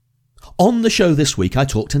On the show this week, I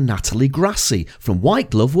talked to Natalie Grassi from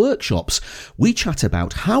White Glove Workshops. We chat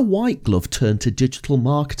about how White Glove turned to digital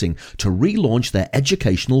marketing to relaunch their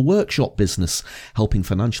educational workshop business, helping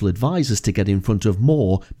financial advisors to get in front of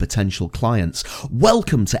more potential clients.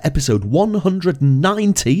 Welcome to episode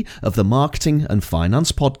 190 of the Marketing and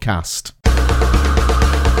Finance Podcast.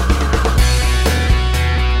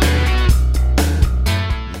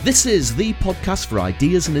 This is the podcast for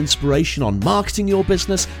ideas and inspiration on marketing your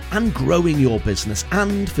business and growing your business,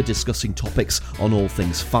 and for discussing topics on all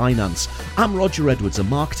things finance. I'm Roger Edwards, a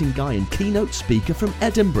marketing guy and keynote speaker from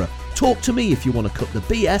Edinburgh. Talk to me if you want to cut the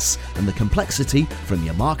BS and the complexity from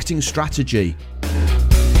your marketing strategy.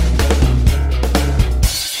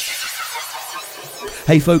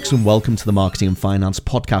 Hey folks, and welcome to the Marketing and Finance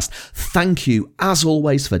Podcast. Thank you, as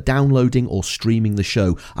always, for downloading or streaming the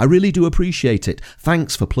show. I really do appreciate it.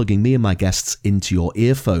 Thanks for plugging me and my guests into your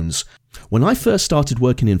earphones. When I first started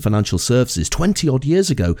working in financial services 20 odd years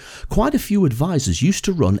ago, quite a few advisors used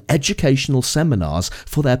to run educational seminars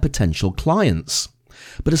for their potential clients.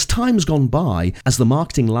 But as time's gone by, as the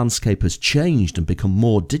marketing landscape has changed and become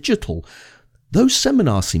more digital, those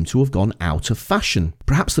seminars seem to have gone out of fashion.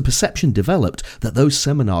 Perhaps the perception developed that those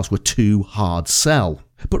seminars were too hard sell.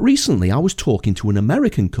 But recently I was talking to an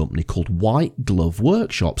American company called White Glove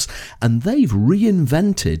Workshops, and they've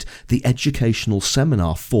reinvented the educational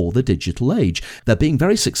seminar for the digital age. They're being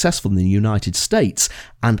very successful in the United States,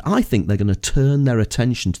 and I think they're going to turn their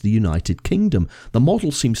attention to the United Kingdom. The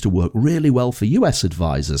model seems to work really well for US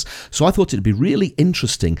advisors, so I thought it'd be really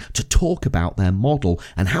interesting to talk about their model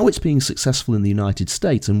and how it's being successful in the United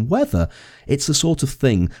States, and whether it's the sort of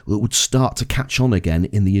thing that would start to catch on again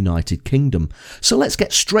in the United Kingdom. So let's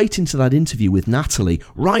get straight into that interview with Natalie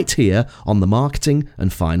right here on the Marketing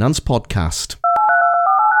and Finance Podcast.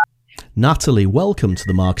 Natalie, welcome to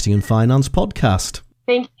the Marketing and Finance Podcast.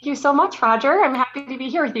 Thank you so much, Roger. I'm happy to be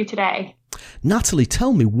here with you today. Natalie,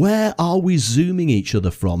 tell me, where are we Zooming each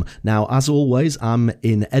other from? Now, as always, I'm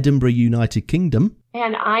in Edinburgh, United Kingdom.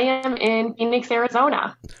 And I am in Phoenix,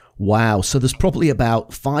 Arizona. Wow, so there's probably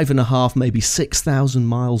about 5,500, maybe 6,000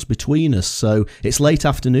 miles between us. So it's late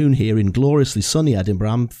afternoon here in gloriously sunny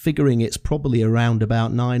Edinburgh. I'm figuring it's probably around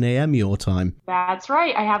about 9 a.m. your time. That's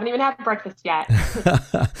right. I haven't even had breakfast yet.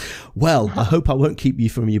 Well, I hope I won't keep you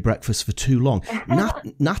from your breakfast for too long.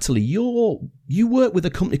 Natalie, you work with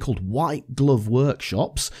a company called White Glove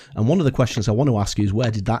Workshops, and one of the questions I want to ask you is,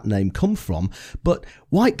 where did that name come from? But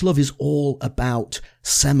White Glove is all about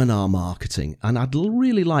seminar marketing, and I'd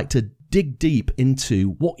really like to dig deep into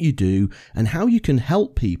what you do and how you can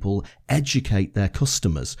help people educate their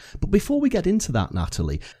customers. But before we get into that,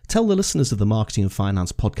 Natalie, tell the listeners of the Marketing and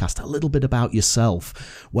Finance Podcast a little bit about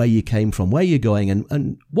yourself, where you came from, where you're going,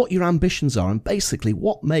 and what your ambitions are, and basically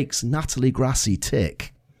what makes Natalie Grassi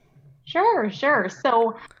tick. Sure.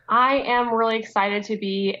 So I am really excited to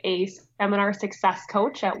be a seminar success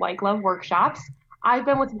coach at White Glove Workshops. I've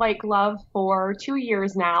been with White Glove for 2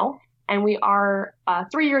 years now, and we are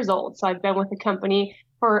 3 years old. So I've been with the company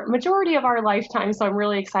for majority of our lifetime, so I'm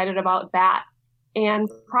really excited about that.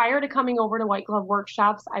 And prior to coming over to White Glove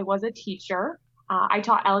Workshops, I was a teacher. I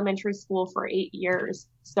taught elementary school for 8 years.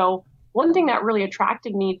 So one thing that really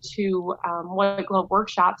attracted me to White Glove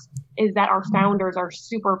Workshops is that our founders are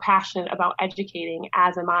super passionate about educating,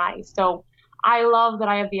 as am I. So I love that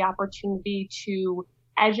I have the opportunity to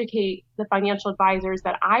educate the financial advisors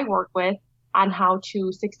that I work with on how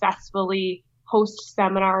to successfully host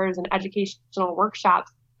seminars and educational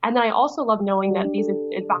workshops. And then I also love knowing that these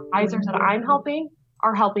advisors that I'm helping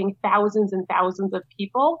are helping thousands and thousands of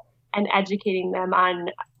people and educating them on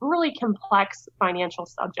really complex financial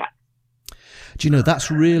subjects. Do you know,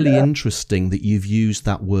 that's really interesting that you've used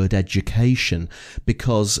that word education,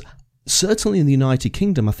 because certainly in the United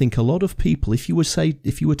Kingdom, I think a lot of people, if you were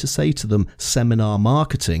to say to them seminar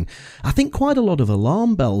marketing, I think quite a lot of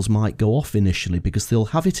alarm bells might go off initially, because they'll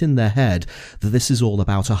have it in their head that this is all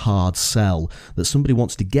about a hard sell, that somebody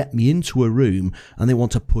wants to get me into a room and they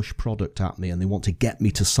want to push product at me and they want to get me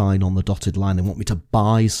to sign on the dotted line. They want me to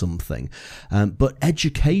buy something. But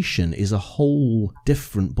education is a whole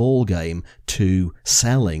different ballgame to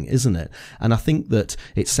selling, isn't it? And I think that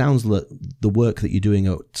it sounds like the work that you're doing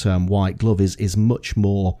at White Glove is much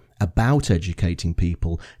more about educating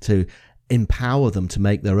people to empower them to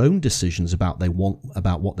make their own decisions about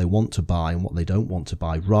what they want to buy and what they don't want to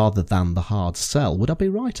buy, rather than the hard sell. Would I be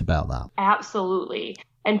right about that? Absolutely.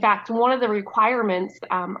 In fact, one of the requirements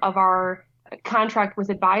of our contract with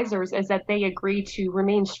advisors is that they agree to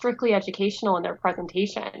remain strictly educational in their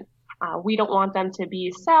presentation. We don't want them to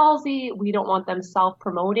be salesy. We don't want them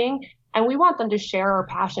self-promoting. and we want them to share our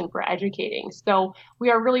passion for educating. So we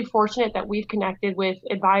are really fortunate that we've connected with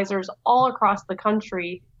advisors all across the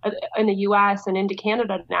country, in the US and into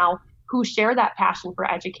Canada now, who share that passion for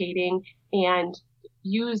educating and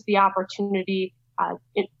use the opportunity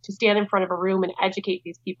to stand in front of a room and educate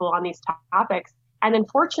these people on these topics. And then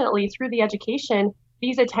fortunately, through the education,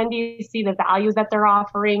 these attendees see the values that they're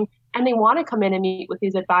offering, and they want to come in and meet with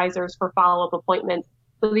these advisors for follow-up appointments.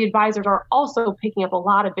 So the advisors are also picking up a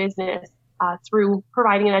lot of business through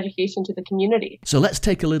providing an education to the community. So let's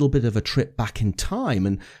take a little bit of a trip back in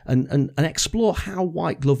time and explore how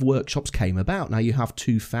White Glove Workshops came about. Now, you have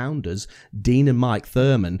two founders, Dean and Mike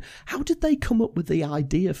Thurman. How did they come up with the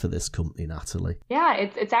idea for this company, Natalie? Yeah,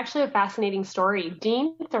 it's actually a fascinating story.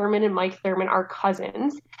 Dean Thurman and Mike Thurman are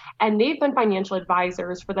cousins, and they've been financial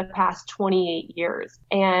advisors for the past 28 years.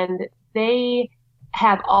 And they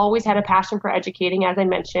have always had a passion for educating, as I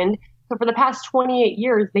mentioned. So for the past 28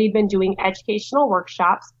 years, they've been doing educational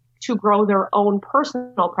workshops to grow their own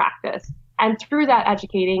personal practice. And through that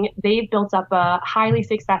educating, they've built up a highly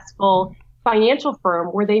successful financial firm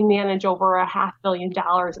where they manage over $500 million in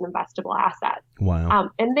investable assets. Wow.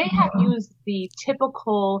 And they have used the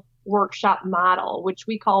typical workshop model, which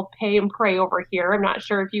we call pay and pray over here. I'm not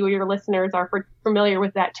sure if you or your listeners are familiar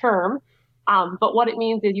with that term. But what it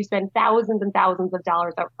means is you spend thousands and thousands of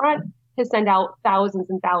dollars up front to send out thousands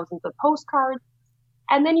and thousands of postcards.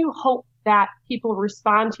 And then you hope that people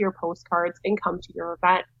respond to your postcards and come to your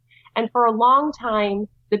event. And for a long time,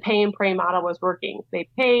 the pay and pray model was working. They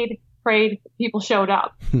paid, prayed, people showed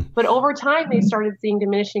up. But over time, they started seeing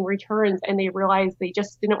diminishing returns, and they realized they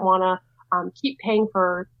just didn't want to keep paying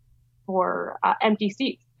for empty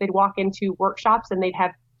seats. They'd walk into workshops and they'd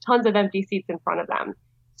have tons of empty seats in front of them.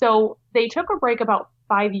 So they took a break about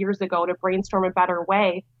 5 years ago to brainstorm a better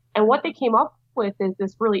way. And what they came up with is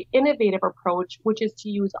this really innovative approach, which is to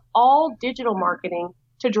use all digital marketing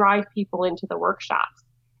to drive people into the workshops.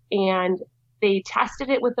 And they tested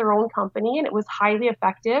it with their own company, and it was highly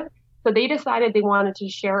effective. So they decided they wanted to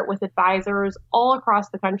share it with advisors all across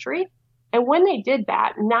the country. And when they did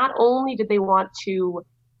that, not only did they want to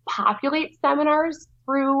populate seminars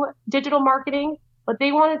through digital marketing, but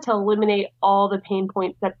they wanted to eliminate all the pain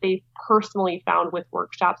points that they personally found with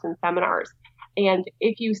workshops and seminars. And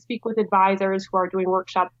if you speak with advisors who are doing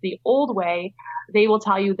workshops the old way, they will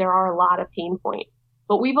tell you there are a lot of pain points.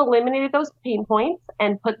 But we've eliminated those pain points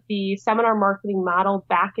and put the seminar marketing model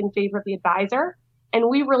back in favor of the advisor. And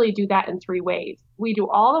we really do that in three ways. We do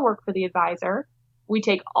all the work for the advisor. We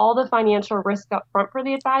take all the financial risk up front for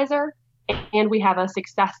the advisor. And we have a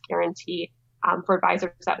success guarantee for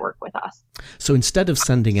advisors that work with us. So instead of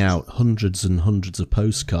sending out hundreds and hundreds of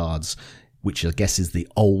postcards, which I guess is the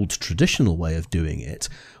old traditional way of doing it,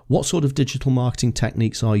 what sort of digital marketing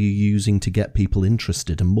techniques are you using to get people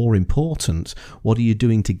interested? And more important, what are you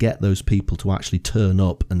doing to get those people to actually turn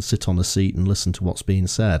up and sit on a seat and listen to what's being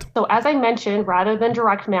said? So as I mentioned, rather than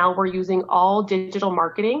direct mail, we're using all digital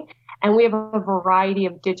marketing, and we have a variety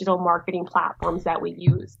of digital marketing platforms that we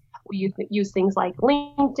use. We use things like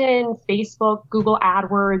LinkedIn, Facebook, Google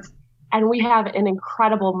AdWords, and we have an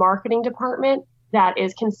incredible marketing department that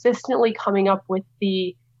is consistently coming up with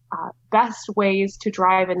the best ways to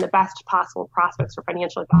drive in the best possible prospects for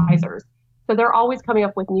financial advisors. So they're always coming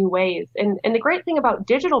up with new ways. And the great thing about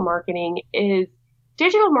digital marketing is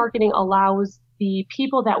digital marketing allows the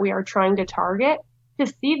people that we are trying to target to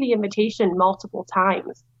see the invitation multiple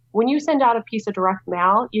times. When you send out a piece of direct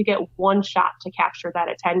mail, you get one shot to capture that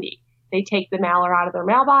attendee. They take the mailer out of their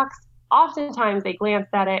mailbox. Oftentimes they glance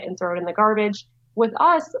at it and throw it in the garbage. With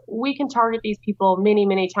us, we can target these people many,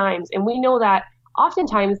 many times. And we know that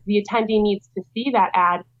oftentimes the attendee needs to see that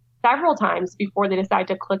ad several times before they decide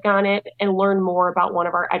to click on it and learn more about one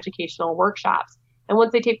of our educational workshops. And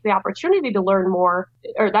once they take the opportunity to learn more,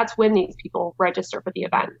 or that's when these people register for the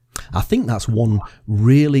event. I think that's one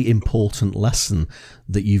really important lesson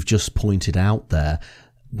that you've just pointed out there.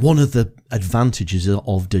 One of the advantages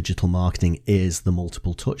of digital marketing is the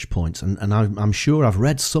multiple touch points. And I'm sure I've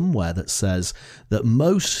read somewhere that says that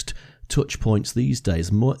most touch points these days,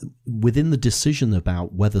 within the decision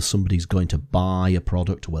about whether somebody's going to buy a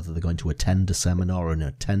product or whether they're going to attend a seminar or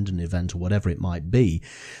attend an event or whatever it might be,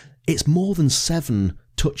 it's more than 7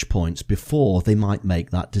 touch points before they might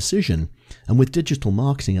make that decision. And with digital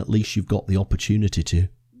marketing, at least you've got the opportunity to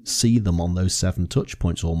see them on those 7 touch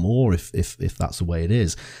points or more if that's the way it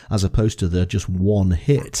is, as opposed to the just one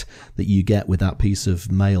hit that you get with that piece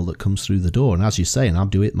of mail that comes through the door. And as you say, and I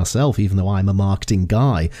do it myself, even though I'm a marketing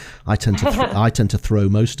guy, I tend to throw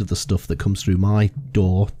most of the stuff that comes through my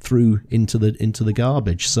door through into the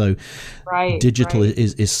garbage. So digital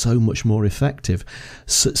is so much more effective.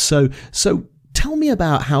 So tell me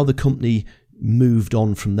about how the company moved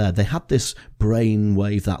on from there. They had this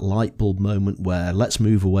brainwave, that light bulb moment where let's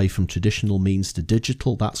move away from traditional means to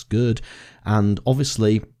digital. That's good. And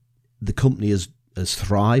obviously the company has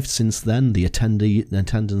thrived since then. The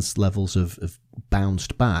attendance levels have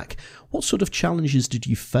bounced back. What sort of challenges did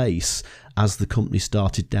you face as the company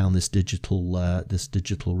started down this digital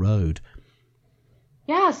road?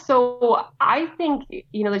 Yeah, so I think,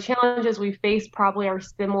 the challenges we face probably are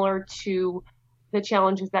similar to the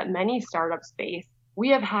challenges that many startups face. We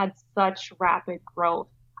have had such rapid growth.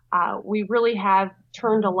 We really have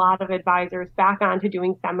turned a lot of advisors back onto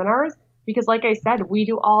doing seminars because, like I said, we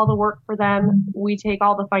do all the work for them. We take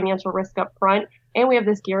all the financial risk up front, and we have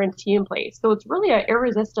this guarantee in place. So it's really an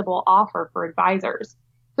irresistible offer for advisors.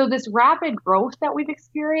 So this rapid growth that we've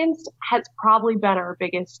experienced has probably been our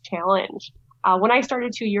biggest challenge. When I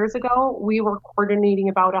started 2 years ago, we were coordinating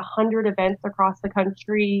about 100 events across the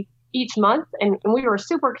country each month, and we were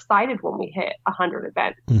super excited when we hit 100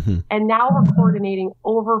 events. Mm-hmm. And now we're coordinating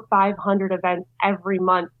over 500 events every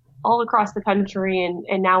month all across the country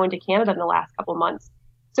and now into Canada in the last couple of months.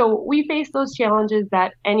 So we face those challenges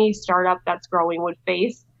that any startup that's growing would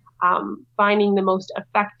face, finding the most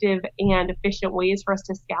effective and efficient ways for us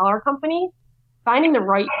to scale our company, finding the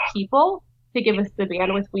right people to give us the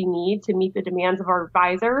bandwidth we need to meet the demands of our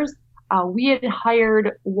advisors. We had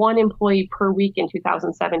hired 1 employee per week in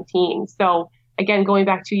 2017. So again, going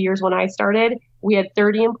back 2 years when I started, we had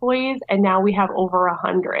 30 employees and now we have over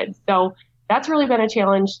 100. So that's really been a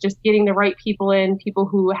challenge, just getting the right people in, people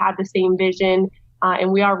who have the same vision.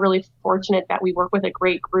 And we are really fortunate that we work with a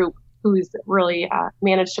great group who's really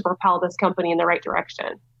managed to propel this company in the right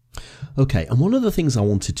direction. Okay, and one of the things I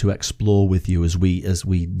wanted to explore with you as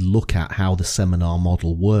we look at how the seminar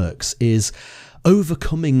model works is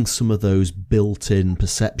overcoming some of those built-in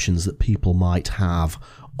perceptions that people might have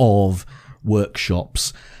of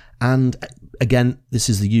workshops. And again, this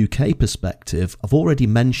is the UK perspective. I've already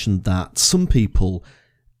mentioned that some people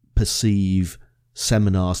perceive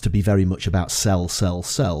seminars to be very much about sell.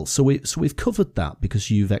 So we've covered that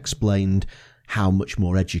because you've explained how much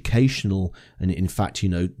more educational, and in fact,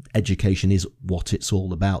 education is what it's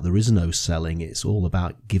all about. There is no selling. It's all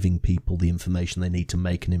about giving people the information they need to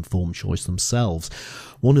make an informed choice themselves.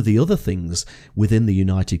 One of the other things within the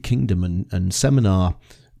United Kingdom, and seminar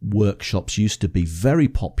workshops used to be very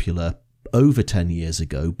popular over 10 years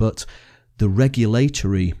ago, but the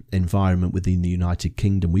regulatory environment within the United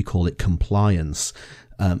Kingdom, we call it compliance,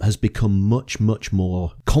 has become much, much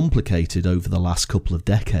more complicated over the last couple of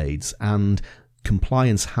decades, and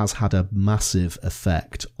compliance has had a massive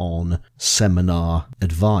effect on seminar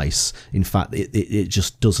advice. In fact, it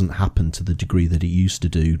just doesn't happen to the degree that it used to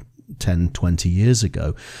do 10, 20 years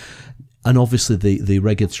ago. And obviously the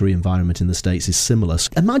regulatory environment in the States is similar. So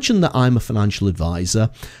imagine that I'm a financial advisor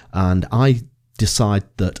and I decide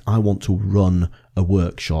that I want to run a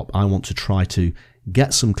workshop. I want to try to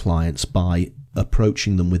get some clients by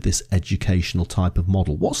approaching them with this educational type of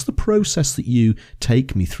model. What's the process that you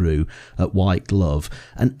take me through at White Glove,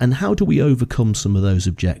 and how do we overcome some of those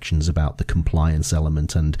objections about the compliance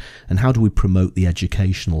element, and how do we promote the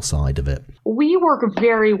educational side of it? We work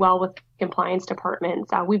very well with compliance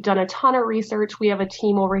departments. We've done a ton of research. We have a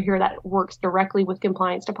team over here that works directly with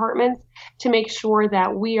compliance departments to make sure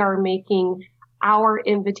that we are making our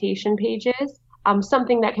invitation pages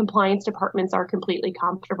something that compliance departments are completely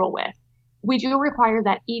comfortable with. We do require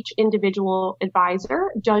that each individual advisor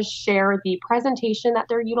does share the presentation that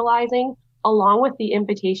they're utilizing along with the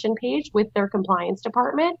invitation page with their compliance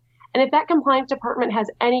department. And if that compliance department has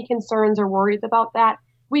any concerns or worries about that,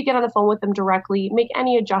 we get on the phone with them directly, make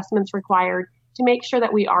any adjustments required to make sure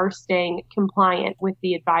that we are staying compliant with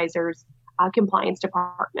the advisor's compliance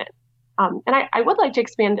department. And I would like to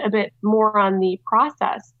expand a bit more on the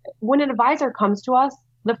process. When an advisor comes to us,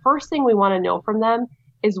 the first thing we want to know from them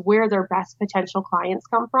is where their best potential clients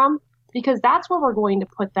come from, because that's where we're going to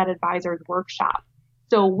put that advisor's workshop.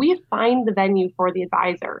 So we find the venue for the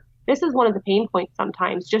advisor. This is one of the pain points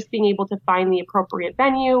sometimes, just being able to find the appropriate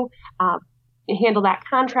venue, handle that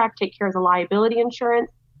contract, take care of the liability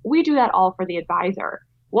insurance. We do that all for the advisor.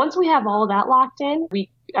 Once we have all of that locked in,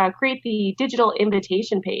 we create the digital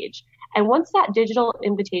invitation page. And once that digital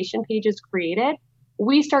invitation page is created,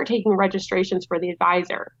 we start taking registrations for the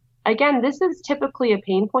advisor. again, this is typically a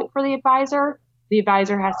pain point for the advisor. The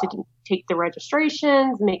advisor has to take the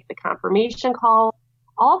registrations, make the confirmation calls,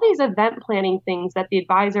 all these event planning things that the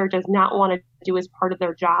advisor does not want to do as part of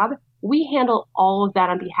their job. We handle all of that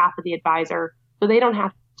on behalf of the advisor, so they don't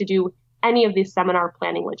have to do any of the seminar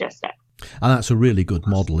planning logistics. And that's a really good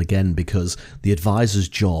model, again, because the advisor's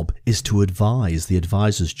job is to advise. The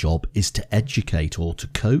advisor's job is to educate or to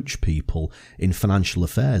coach people in financial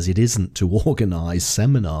affairs. It isn't to organise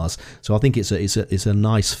seminars. So I think it's a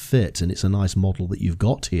nice fit, and it's a nice model that you've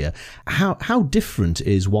got here. How different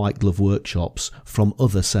is White Glove Workshops from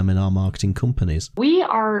other seminar marketing companies? We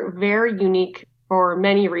are very unique for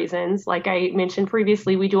many reasons. Like I mentioned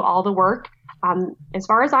previously, we do all the work. As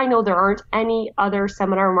far as I know, there aren't any other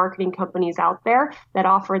seminar marketing companies out there that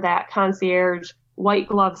offer that concierge white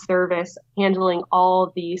glove service handling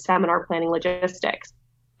all the seminar planning logistics.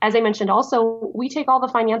 As I mentioned also, we take all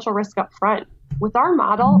the financial risk up front. With our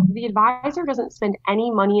model, the advisor doesn't spend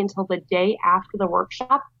any money until the day after the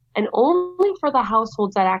workshop, and only for the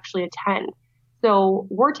households that actually attend. So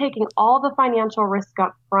we're taking all the financial risk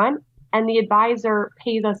up front, and the advisor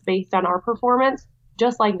pays us based on our performance,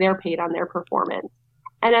 just like they're paid on their performance.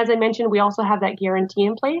 And as I mentioned, we also have that guarantee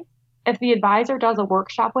in place. If the advisor does a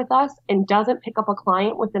workshop with us and doesn't pick up a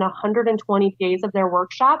client within 120 days of their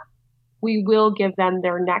workshop, we will give them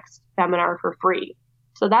their next seminar for free.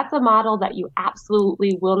 So that's a model that you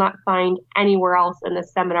absolutely will not find anywhere else in the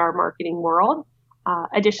seminar marketing world.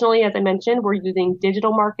 Additionally, as I mentioned, we're using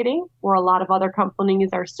digital marketing, where a lot of other companies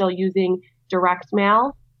are still using direct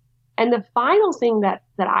mail. And the final thing that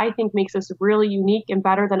I think makes us really unique and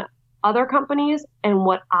better than other companies, and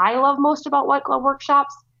what I love most about White Glove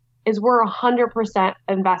Workshops, is we're 100%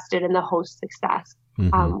 invested in the host's success.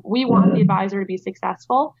 Mm-hmm. We want the advisor to be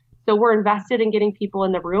successful. So we're invested in getting people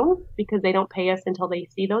in the room because they don't pay us until they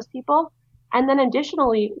see those people. And then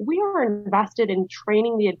additionally, we are invested in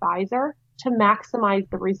training the advisor to maximize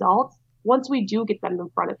the results once we do get them in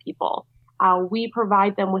front of people. We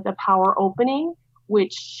provide them with a power opening,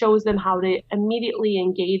 which shows them how to immediately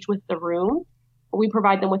engage with the room. We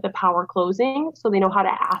provide them with a power closing, so they know how to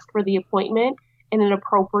ask for the appointment in an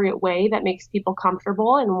appropriate way that makes people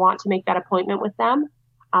comfortable and want to make that appointment with them.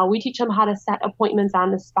 We teach them how to set appointments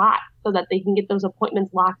on the spot so that they can get those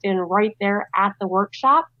appointments locked in right there at the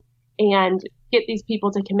workshop and get these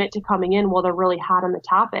people to commit to coming in while they're really hot on the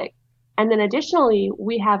topic. And then additionally,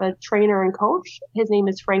 we have a trainer and coach. His name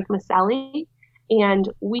is Frank Maselli. And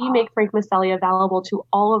we make Frank Maselli available to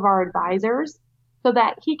all of our advisors so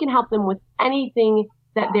that he can help them with anything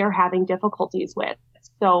that they're having difficulties with.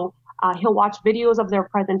 So he'll watch videos of their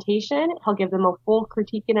presentation. He'll give them a full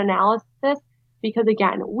critique and analysis because,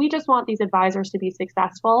 again, we just want these advisors to be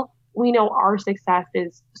successful. We know our success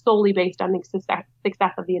is solely based on the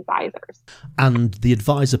success of the advisors. And the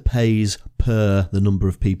advisor pays per the number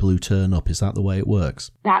of people who turn up. Is that the way it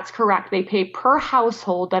works? That's correct. They pay per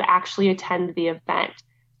household that actually attend the event.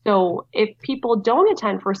 So if people don't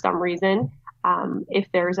attend for some reason, if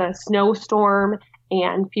there's a snowstorm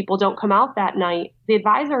and people don't come out that night, the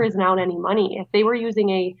advisor isn't out any money. If they were using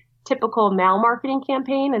a typical mail marketing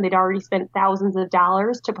campaign and they'd already spent thousands of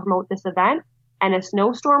dollars to promote this event, and a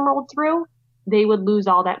snowstorm rolled through, they would lose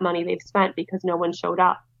all that money they've spent because no one showed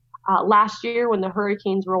up. Last year, when the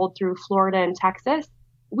hurricanes rolled through Florida and Texas,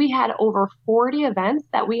 we had over 40 events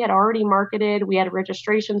that we had already marketed. We had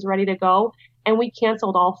registrations ready to go, and we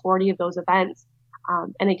canceled all 40 of those events.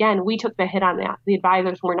 And again, we took the hit on that. The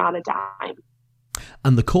advisors were not a dime.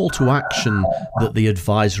 And the call to action that the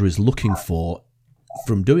advisor is looking for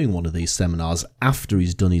from doing one of these seminars after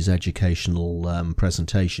he's done his educational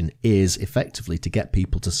presentation is effectively to get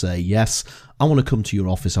people to say, yes, I want to come to your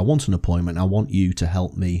office, I want an appointment, I want you to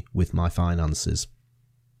help me with my finances.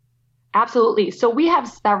 Absolutely. So we have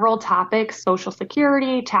several topics: Social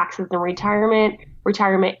Security, taxes and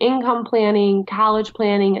retirement income planning, college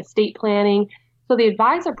planning, estate planning. So the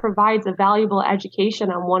advisor provides a valuable education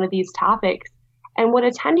on one of these topics. And what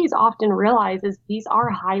attendees often realize is these are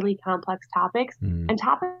highly complex topics and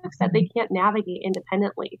topics that they can't navigate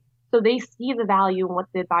independently. So they see the value in what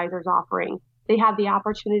the advisor is offering. They have the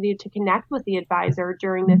opportunity to connect with the advisor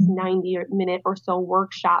during this 90-minute or so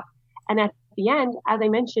workshop. And at the end, as I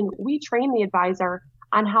mentioned, we train the advisor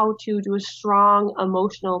on how to do a strong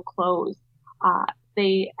emotional close.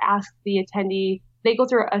 They ask the attendee, they go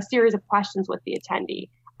through a series of questions with the attendee.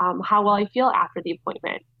 How will I feel after the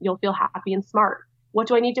appointment? You'll feel happy and smart. What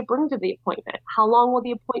do I need to bring to the appointment? How long will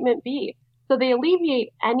the appointment be? So they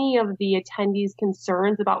alleviate any of the attendees'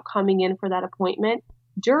 concerns about coming in for that appointment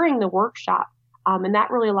during the workshop. And that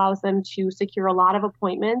really allows them to secure a lot of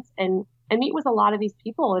appointments and meet with a lot of these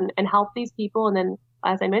people and help these people and then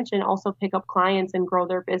as I mentioned, also pick up clients and grow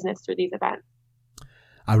their business through these events.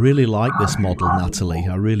 I really like this model, Natalie.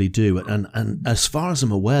 I really do. And as far as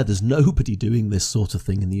I'm aware, there's nobody doing this sort of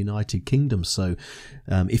thing in the United Kingdom. So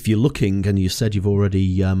if you're looking, and you said you've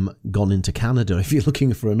already gone into Canada, if you're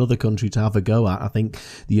looking for another country to have a go at, I think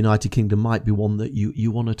the United Kingdom might be one that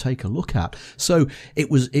you want to take a look at. So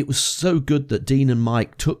it was so good that Dean and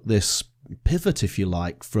Mike took this pivot, if you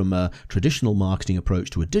like, from a traditional marketing approach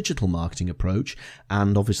to a digital marketing approach,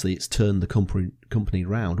 and obviously it's turned the company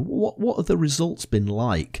around. What have the results been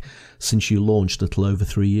like since you launched a little over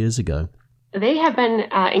 3 years ago? They have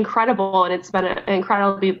been incredible, and it's been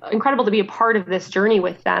incredible to be a part of this journey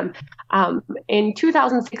with them. In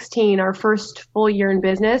 2016, our first full year in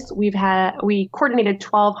business, we coordinated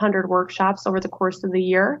 1,200 workshops over the course of the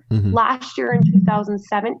year. Mm-hmm. Last year in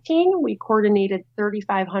 2017, we coordinated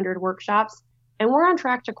 3,500 workshops, and we're on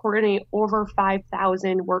track to coordinate over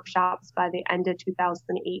 5,000 workshops by the end of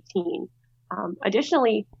 2018.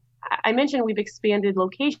 Additionally, I mentioned we've expanded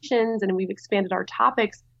locations and we've expanded our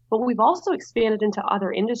topics, but we've also expanded into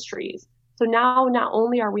other industries. So now not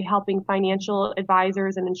only are we helping financial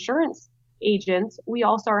advisors and insurance agents, we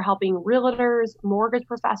also are helping realtors, mortgage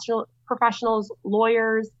professionals,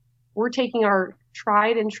 lawyers. We're taking our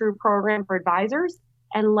tried and true program for advisors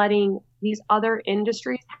and letting these other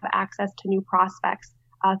industries have access to new prospects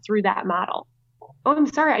through that model. Oh, I'm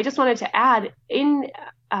sorry. I just wanted to add, in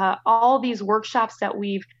all these workshops that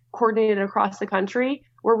we've coordinated across the country,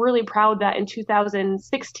 we're really proud that in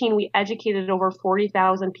 2016, we educated over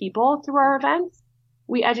 40,000 people through our events.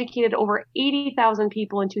 We educated over 80,000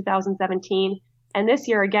 people in 2017. And this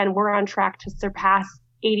year, again, we're on track to surpass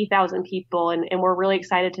 80,000 people. And we're really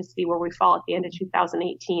excited to see where we fall at the end of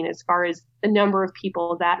 2018 as far as the number of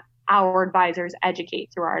people that our advisors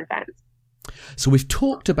educate through our events. So we've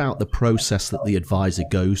talked about the process that the advisor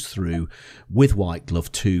goes through with White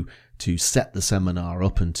Glove to set the seminar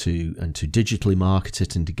up and to digitally market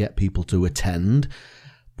it and to get people to attend.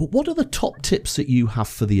 But what are the top tips that you have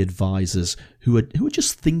for the advisors who are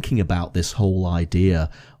just thinking about this whole idea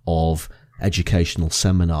of educational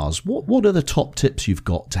seminars? What are the top tips you've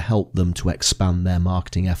got to help them to expand their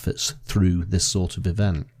marketing efforts through this sort of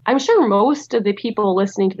event? I'm sure most of the people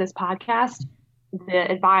listening to this podcast,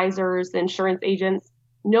 the advisors, the insurance agents,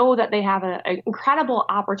 know that they have an incredible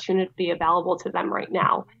opportunity available to them right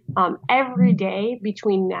now. Every day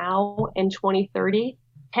between now and 2030,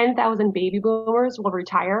 10,000 baby boomers will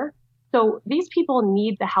retire. So these people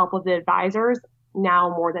need the help of the advisors now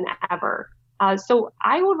more than ever. So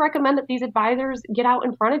I would recommend that these advisors get out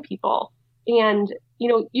in front of people. And,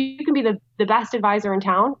 you can be the best advisor in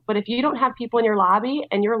town, but if you don't have people in your lobby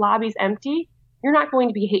and your lobby's empty, you're not going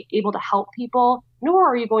to be able to help people, nor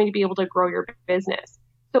are you going to be able to grow your business.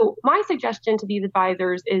 So my suggestion to these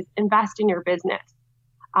advisors is invest in your business.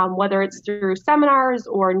 Whether it's through seminars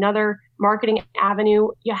or another marketing avenue,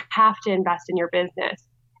 you have to invest in your business.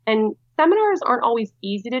 And seminars aren't always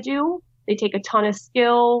easy to do. They take a ton of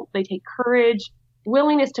skill, they take courage,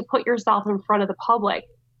 willingness to put yourself in front of the public.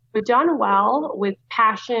 But done well with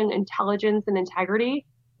passion, intelligence, and integrity,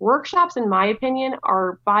 workshops, in my opinion,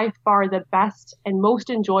 are by far the best and most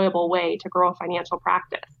enjoyable way to grow a financial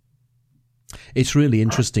practice. It's really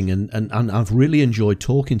interesting, and I've really enjoyed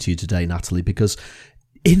talking to you today, Natalie, because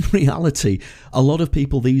in reality, a lot of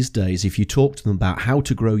people these days, if you talk to them about how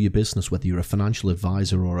to grow your business, whether you're a financial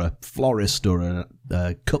advisor or a florist or a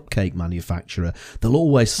cupcake manufacturer, they'll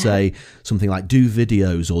always say something like do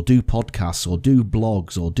videos or do podcasts or do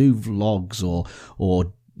blogs or do vlogs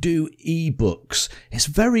or do ebooks.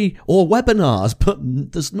 Or webinars, but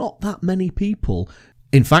there's not that many people.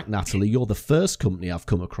 In fact, Natalie, you're the first company I've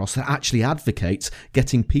come across that actually advocates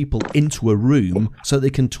getting people into a room so they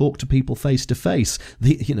can talk to people face to face.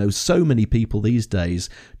 So many people these days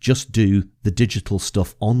just do the digital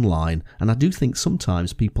stuff online. And I do think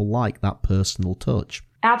sometimes people like that personal touch.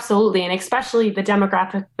 Absolutely. And especially the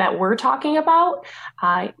demographic that we're talking about,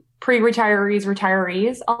 pre-retirees,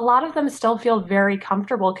 retirees, a lot of them still feel very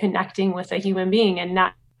comfortable connecting with a human being and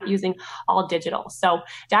not using all digital. So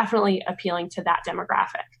definitely appealing to that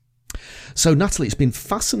demographic. So Natalie, it's been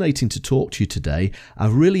fascinating to talk to you today.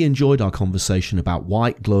 I've really enjoyed our conversation about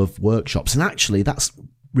White Glove workshops. And actually, that's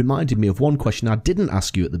reminded me of one question I didn't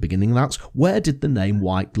ask you at the beginning. That's, where did the name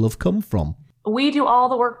White Glove come from? We do all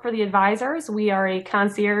the work for the advisors. We are a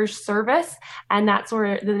concierge service, and that's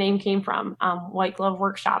where the name came from. White Glove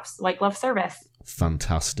Workshops, White Glove Service.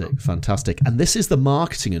 Fantastic. And this is the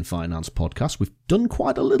Marketing and Finance podcast. We've done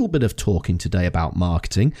quite a little bit of talking today about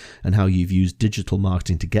marketing and how you've used digital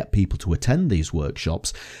marketing to get people to attend these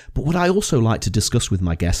workshops. But what I also like to discuss with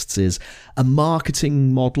my guests is a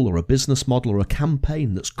marketing model or a business model or a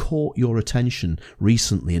campaign that's caught your attention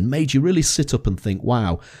recently and made you really sit up and think,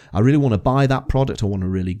 wow, I really want to buy that product. I want to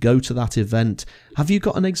really go to that event. Have you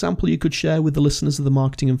got an example you could share with the listeners of the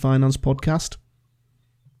Marketing and Finance podcast?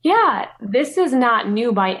 Yeah, this is not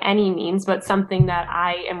new by any means, but something that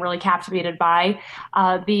I am really captivated by,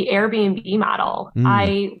 the Airbnb model.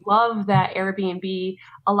 I love that Airbnb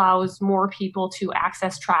allows more people to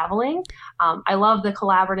access traveling. I love the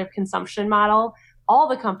collaborative consumption model. All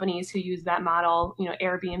the companies who use that model,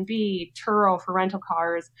 Airbnb, Turo for rental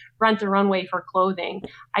cars, Rent the Runway for clothing.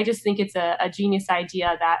 I just think it's a genius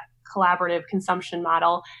idea, that collaborative consumption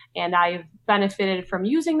model, and I've benefited from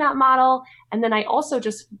using that model. And then I also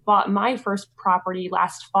just bought my first property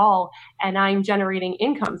last fall, and I'm generating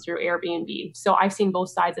income through Airbnb. So I've seen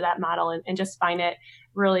both sides of that model and just find it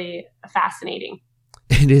really fascinating.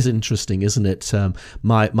 It is interesting, isn't it?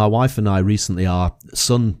 My wife and I recently, our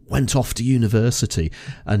son went off to university,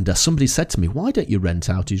 and somebody said to me, why don't you rent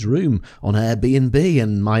out his room on Airbnb?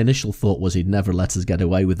 And my initial thought was he'd never let us get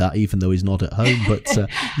away with that, even though he's not at home. But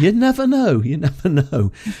you never know.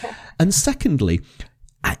 And secondly,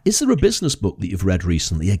 is there a business book that you've read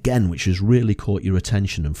recently, again, which has really caught your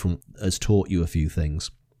attention and has taught you a few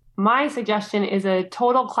things? My suggestion is a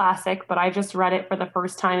total classic, but I just read it for the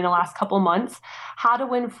first time in the last couple months, How to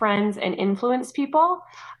Win Friends and Influence People.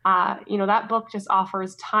 That book just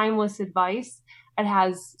offers timeless advice. It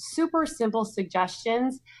has super simple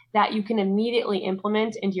suggestions that you can immediately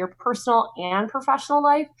implement into your personal and professional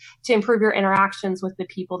life to improve your interactions with the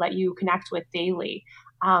people that you connect with daily.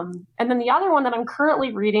 And then the other one that I'm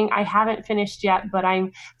currently reading, I haven't finished yet, but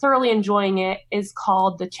I'm thoroughly enjoying it, is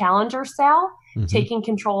called The Challenger Sale, Taking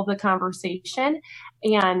Control of the Conversation.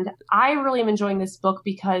 And I really am enjoying this book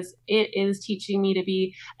because it is teaching me to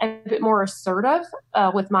be a bit more assertive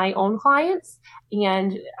with my own clients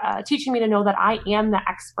and teaching me to know that I am the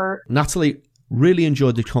expert. Natalie, really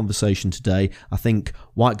enjoyed the conversation today. I think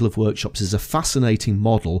White Glove Workshops is a fascinating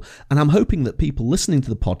model, and I'm hoping that people listening to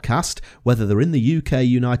the podcast, whether they're in the UK,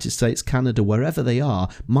 United States, Canada, wherever they are,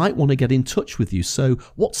 might want to get in touch with you. So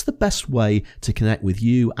what's the best way to connect with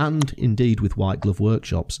you and indeed with White Glove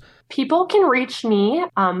Workshops? People can reach me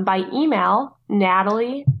by email,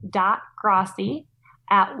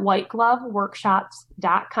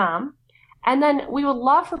 natalie.grossi@whitegloveworkshops.com. And then we would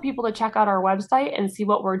love for people to check out our website and see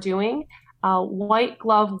what we're doing.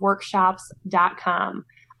 whitegloveworkshops.com.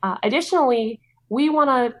 Additionally, we want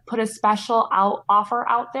to put a special offer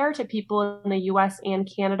out there to people in the US and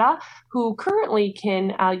Canada who currently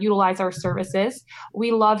can utilize our services.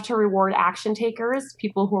 We love to reward action takers,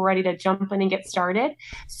 people who are ready to jump in and get started.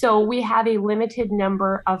 So we have a limited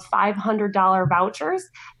number of $500 vouchers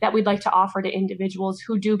that we'd like to offer to individuals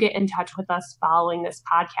who do get in touch with us following this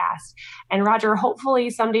podcast. And Roger, hopefully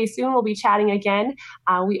someday soon we'll be chatting again.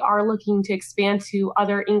 We are looking to expand to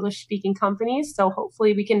other English-speaking companies, so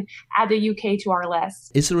hopefully we can add the UK to our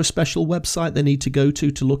list. Is there a special website they need to go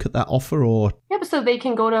to look at that offer, or? Yep, so they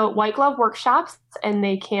can go to White Glove Workshops and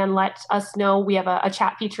they can let us know. We have a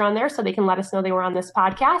chat feature on there, so they can let us know they were on this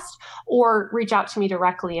podcast, or reach out to me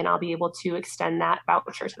directly and I'll be able to extend that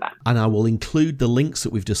voucher to them. And I will include the links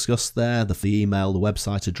that we've discussed there, the email, the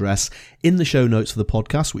website address, in the show notes for the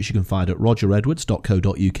podcast, which you can find at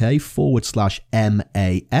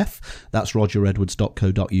rogeredwards.co.uk/MAF. That's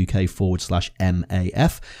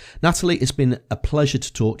rogeredwards.co.uk/MAF. Natalie, it's been a pleasure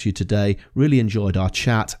to talk to you today. Really enjoyed our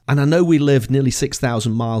chat. And I know we live nearly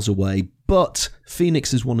 6,000 miles away, but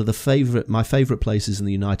Phoenix is one of my favourite places in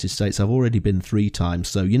the United States. I've already been 3 times,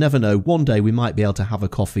 so you never know. One day we might be able to have a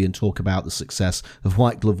coffee and talk about the success of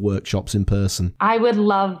White Glove Workshops in person. I would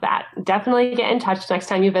love that. Definitely get in touch next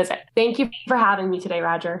time you visit. Thank you for having me today,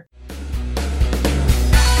 Roger.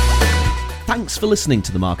 Thanks for listening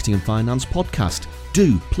to the Marketing and Finance podcast.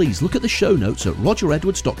 Do please look at the show notes at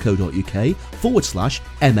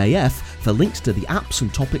rogeredwards.co.uk/MAF for links to the apps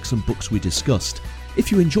and topics and books we discussed.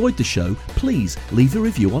 If you enjoyed the show, please leave a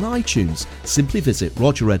review on iTunes. Simply visit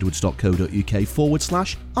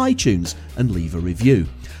rogeredwards.co.uk/iTunes and leave a review.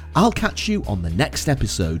 I'll catch you on the next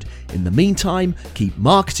episode. In the meantime, keep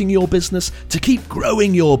marketing your business to keep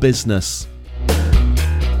growing your business.